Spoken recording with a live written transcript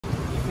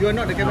You are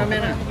not the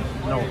cameraman,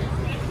 No.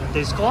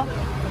 They score?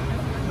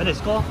 When they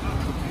score?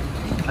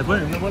 I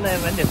don't remember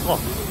when they score.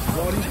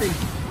 Your instinct.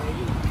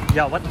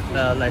 Yeah, what?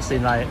 Like say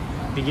like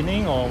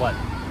beginning or what?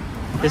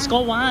 They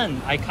score one.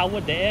 I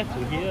covered there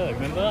to here.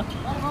 Remember?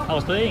 I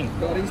was playing.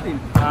 Your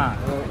instinct.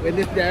 When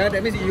it's there,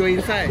 that means you are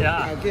inside.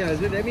 Yeah. Okay,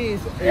 so that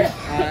means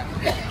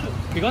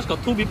because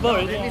got two people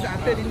already. That means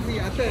after didn't see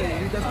after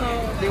just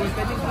now they were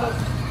standing close.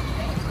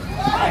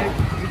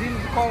 We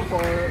didn't call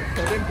for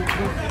them to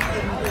move.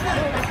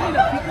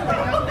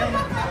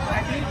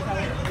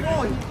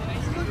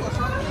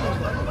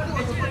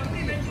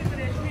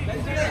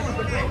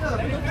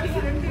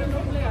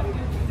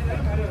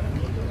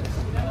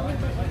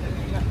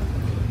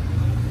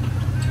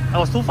 I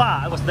was too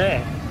far. I was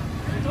there.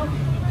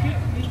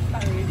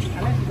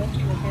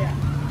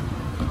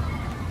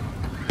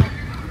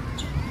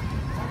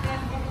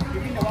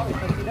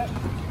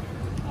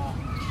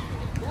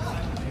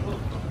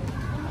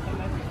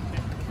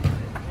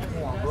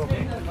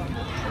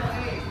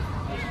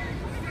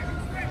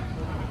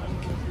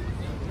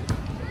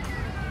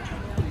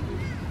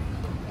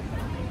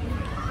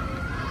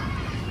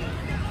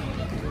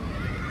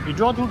 We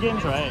draw 2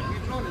 games, right?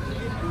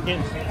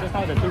 Games. Just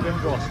now the 2 game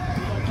draws.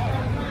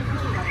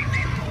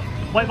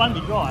 White one we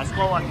draw, I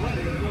score 1.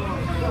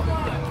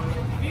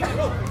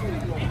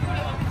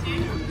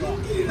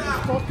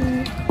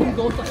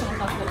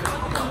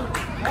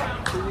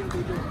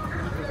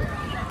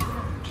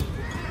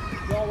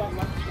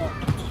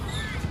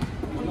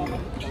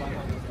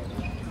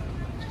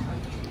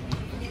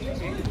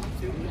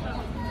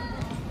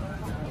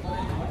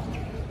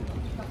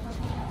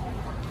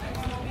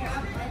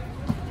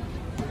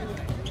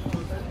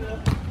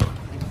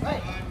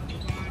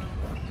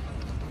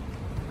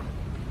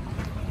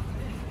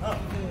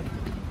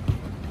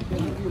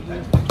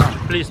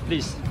 Please,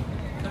 please.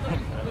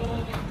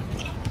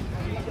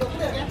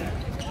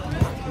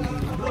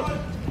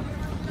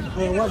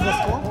 What's the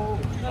score?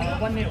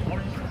 1-0.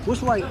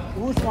 Who's white?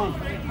 Who's one?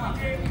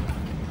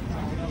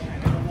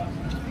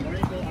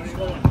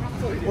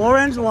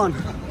 Orange one.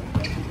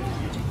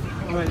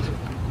 Alright.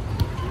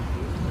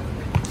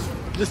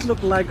 This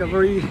looked like a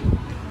very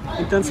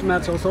intense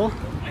match also.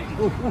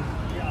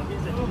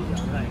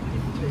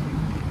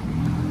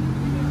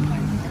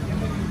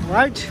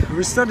 Right,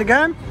 restart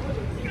again.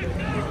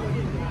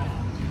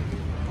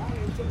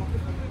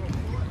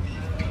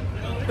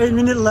 Eight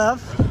minutes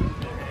left.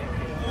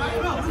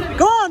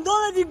 Go on,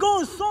 don't let it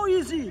go. So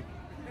easy.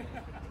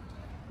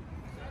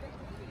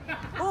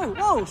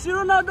 Oh, see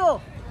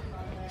Ronaldo.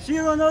 See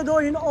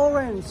Ronaldo in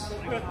orange.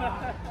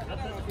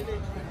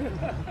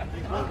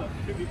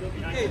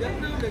 Hey,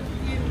 that's now the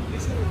key in. You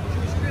should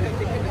have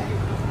taken the key.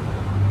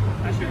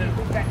 I should have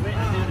moved back.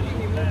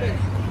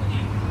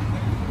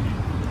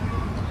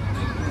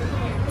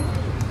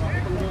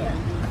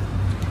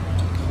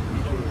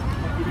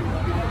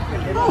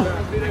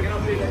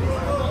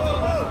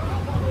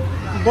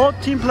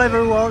 Both teams play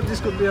very well. This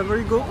could be a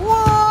very good. Whoa!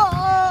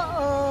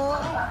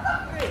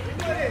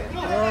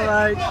 All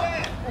right.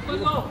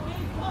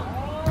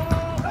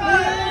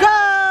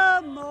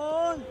 Come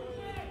on!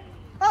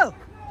 Oh,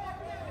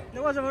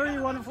 that was a very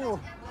wonderful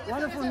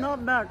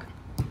knockback.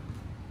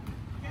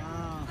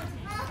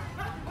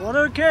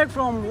 Corner kick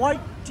from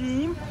white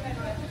team.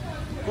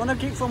 Corner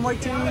kick from white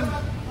team.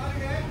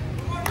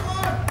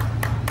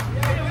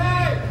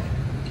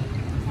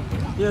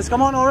 Yes,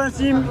 come on, orange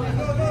team.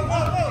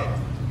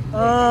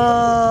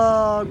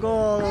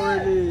 Goal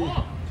already.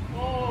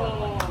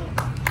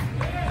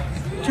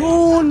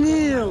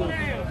 2-0.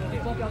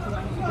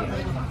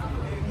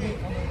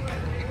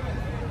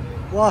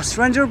 Wow,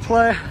 stranger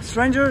play.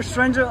 Stranger.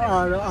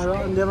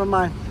 Never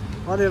mind.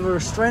 Whatever.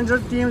 Stranger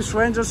team,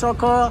 stranger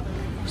soccer,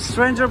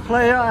 stranger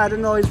player. I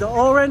don't know. It's the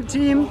orange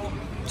team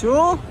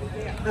 2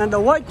 and the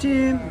white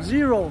team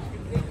 0-0.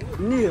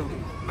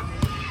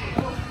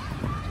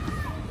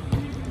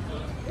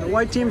 The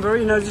white team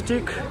very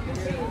energetic.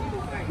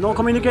 No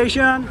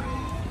communication.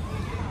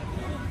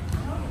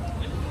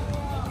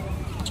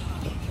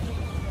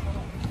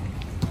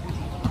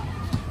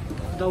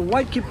 The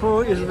white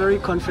keeper is very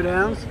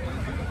confident.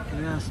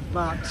 Yes,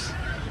 but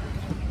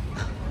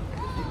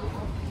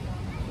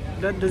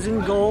that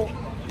doesn't go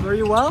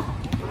very well.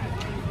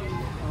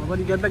 But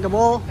he get back the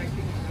ball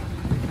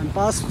and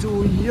pass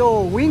to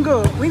Yo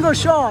winger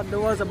shot. That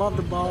was above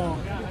the ball.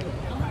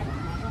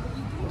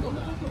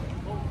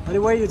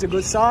 Anyway, it's a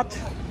good shot.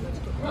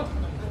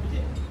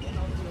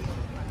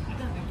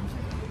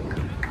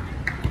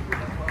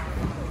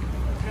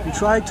 We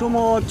try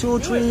 2,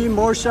 3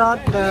 more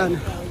shots, then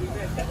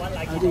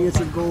I think it's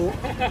a goal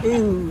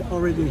in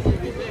already.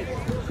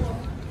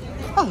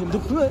 I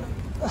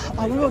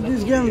don't know,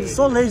 this game is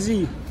so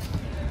lazy.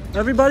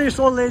 Everybody is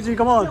so lazy,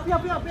 come on.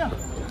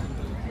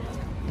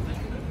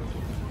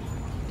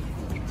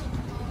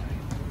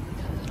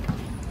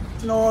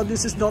 No,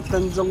 this is not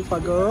Tanjong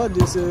Pagar.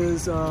 This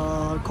is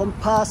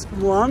Compass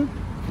 1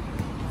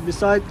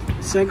 beside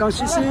Sengkang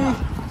CC.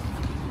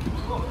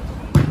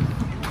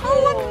 Oh,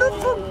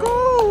 wonderful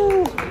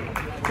goal!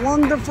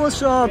 Wonderful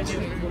shot.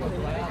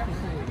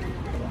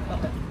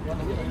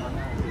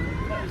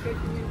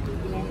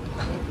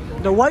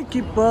 The white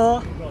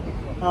keeper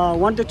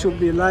wanted to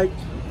be like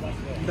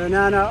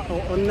banana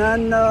or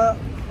nana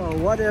or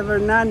whatever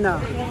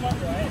nana.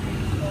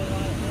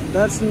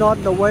 That's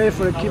not the way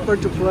for a keeper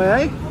to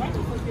play.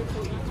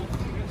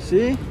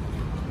 See?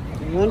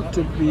 You want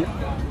to be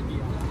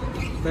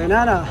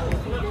banana.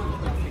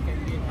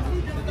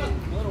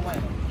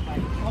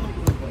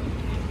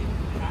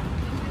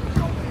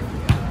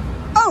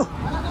 Oh!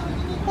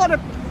 What a...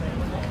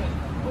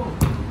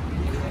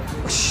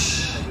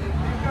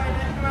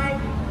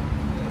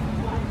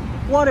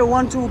 What a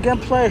 1-2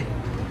 gameplay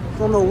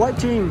from the white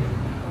team.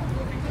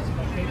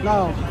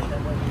 Now,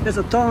 it's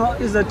a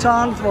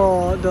turn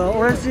for the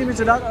orange team.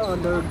 It's not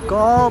the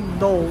goal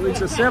though.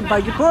 It's a save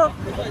by keeper.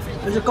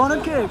 It's a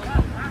corner kick.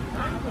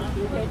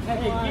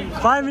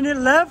 5 minutes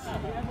left.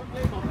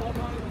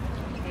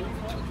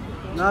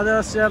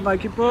 Another save by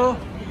keeper.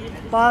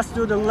 Pass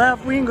to the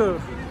left winger.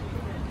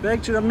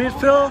 Back to the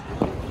midfield.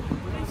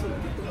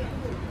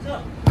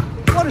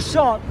 What a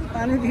shot!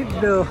 And it hit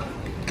the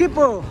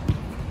keeper.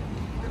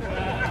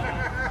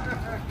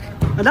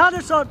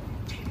 Another shot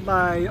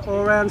by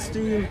orange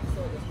team.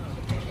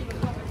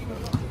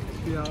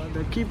 Yeah,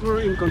 the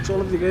keeper in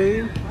control of the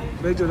game.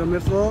 Back to the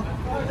midfield.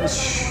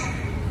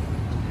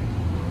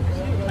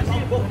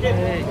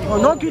 Oh,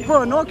 no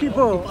keeper, no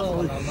keeper.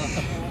 Oh.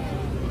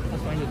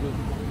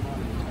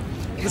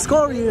 The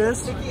score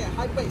is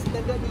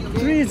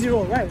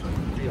 3-0, right?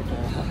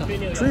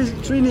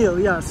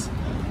 3-0, yes.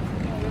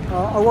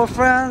 Our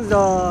friends,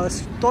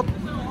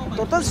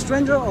 Total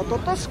Stranger or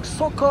Total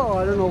Soccer,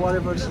 or I don't know,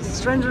 whatever.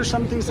 Stranger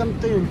something.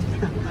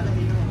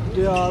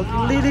 They are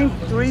leading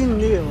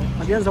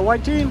 3-0 against the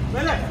white team.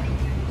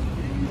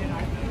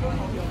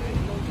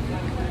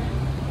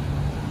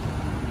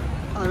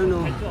 I don't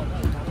know.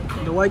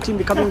 The white team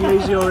becoming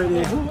lazy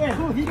already.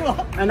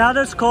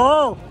 Another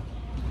score,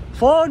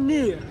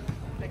 4-0.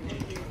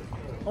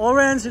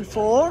 Orange in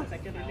 4,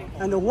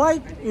 and the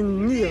white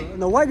in 0,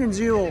 and the white in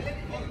 0.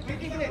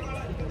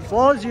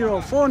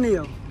 4-0,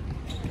 4-0.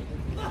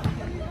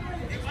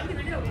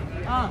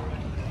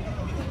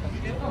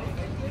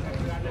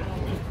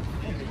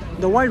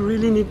 The white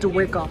really need to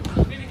wake up.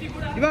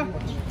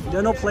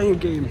 They're not playing a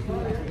game.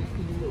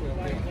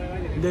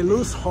 They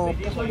lose hope.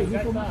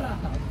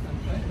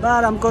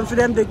 But I'm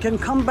confident they can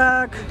come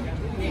back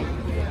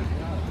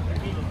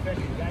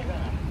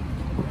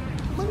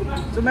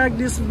to make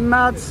this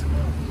match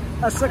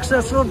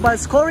successful by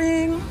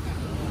scoring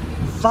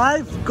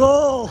 5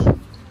 goals.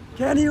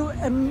 Can you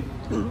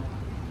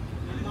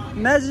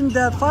imagine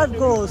that? 5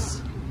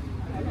 goals.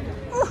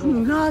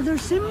 Another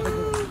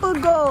simple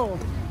goal.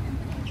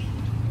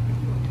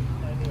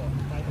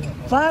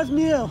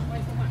 5-0.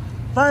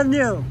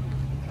 5-0.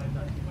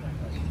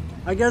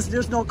 I guess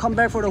there's no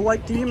comeback for the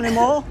white team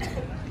anymore.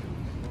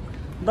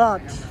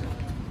 But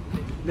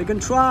they can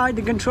try,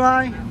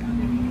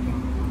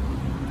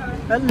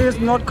 At least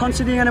not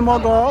conceding any more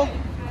goal.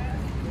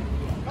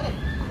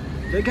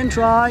 They can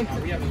try.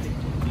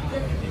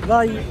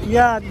 But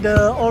yeah,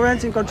 the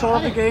orange in control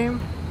of the game.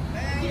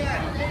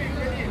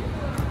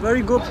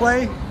 Very good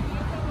play.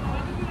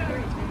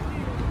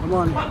 Come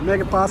on,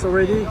 make a pass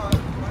already.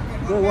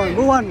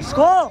 Go on,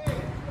 score!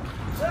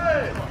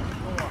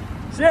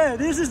 See,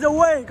 this is the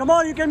way. Come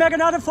on, you can make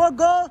another 4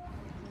 goals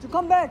to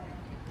come back.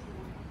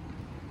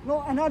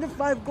 No, another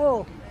 5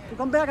 goals to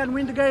come back and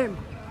win the game.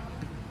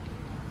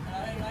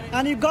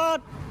 And you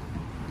got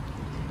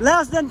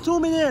less than 2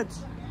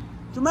 minutes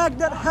to make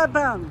that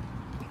happen.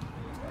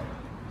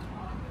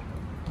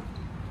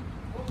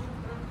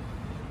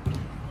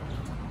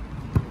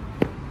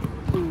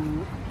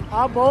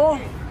 Abo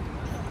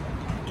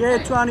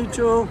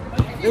K22.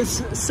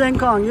 It's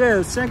Sengkang,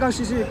 yes, Sengkang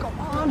CC.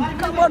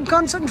 Come on,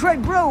 concentrate,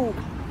 bro.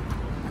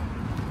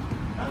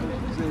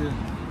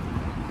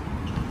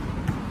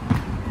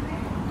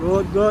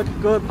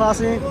 Good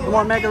passing. Come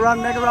on, make a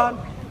run.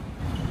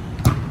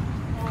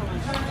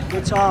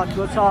 Good shot.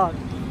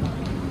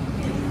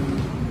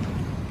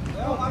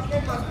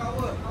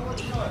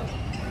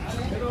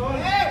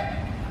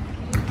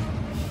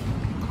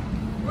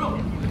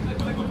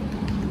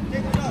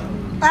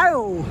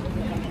 Ow!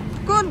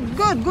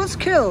 Good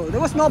skill. That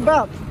was not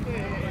bad.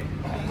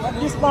 But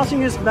this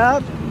passing is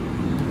bad.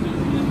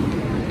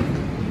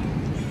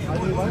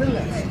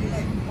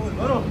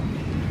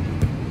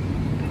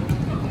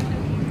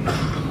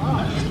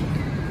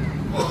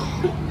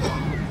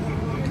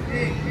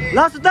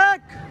 Last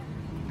attack!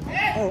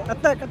 Oh,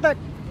 attack!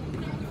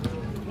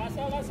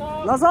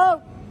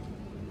 Lasso!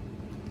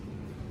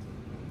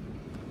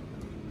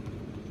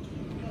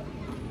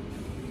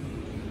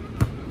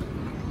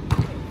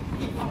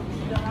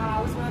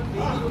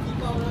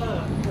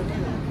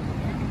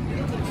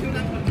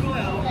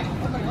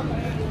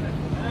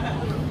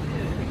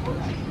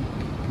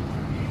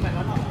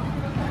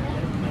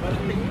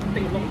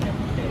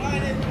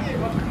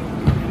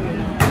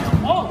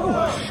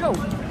 Oh, show!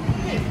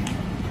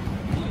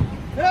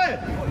 Hey!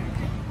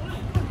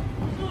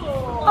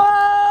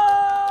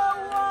 Oh,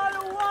 what a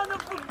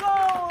wonderful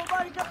goal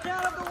by the captain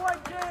of the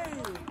white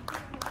team!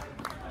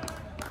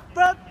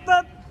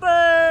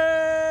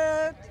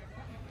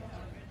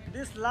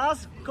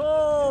 last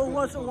goal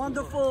was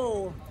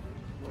wonderful.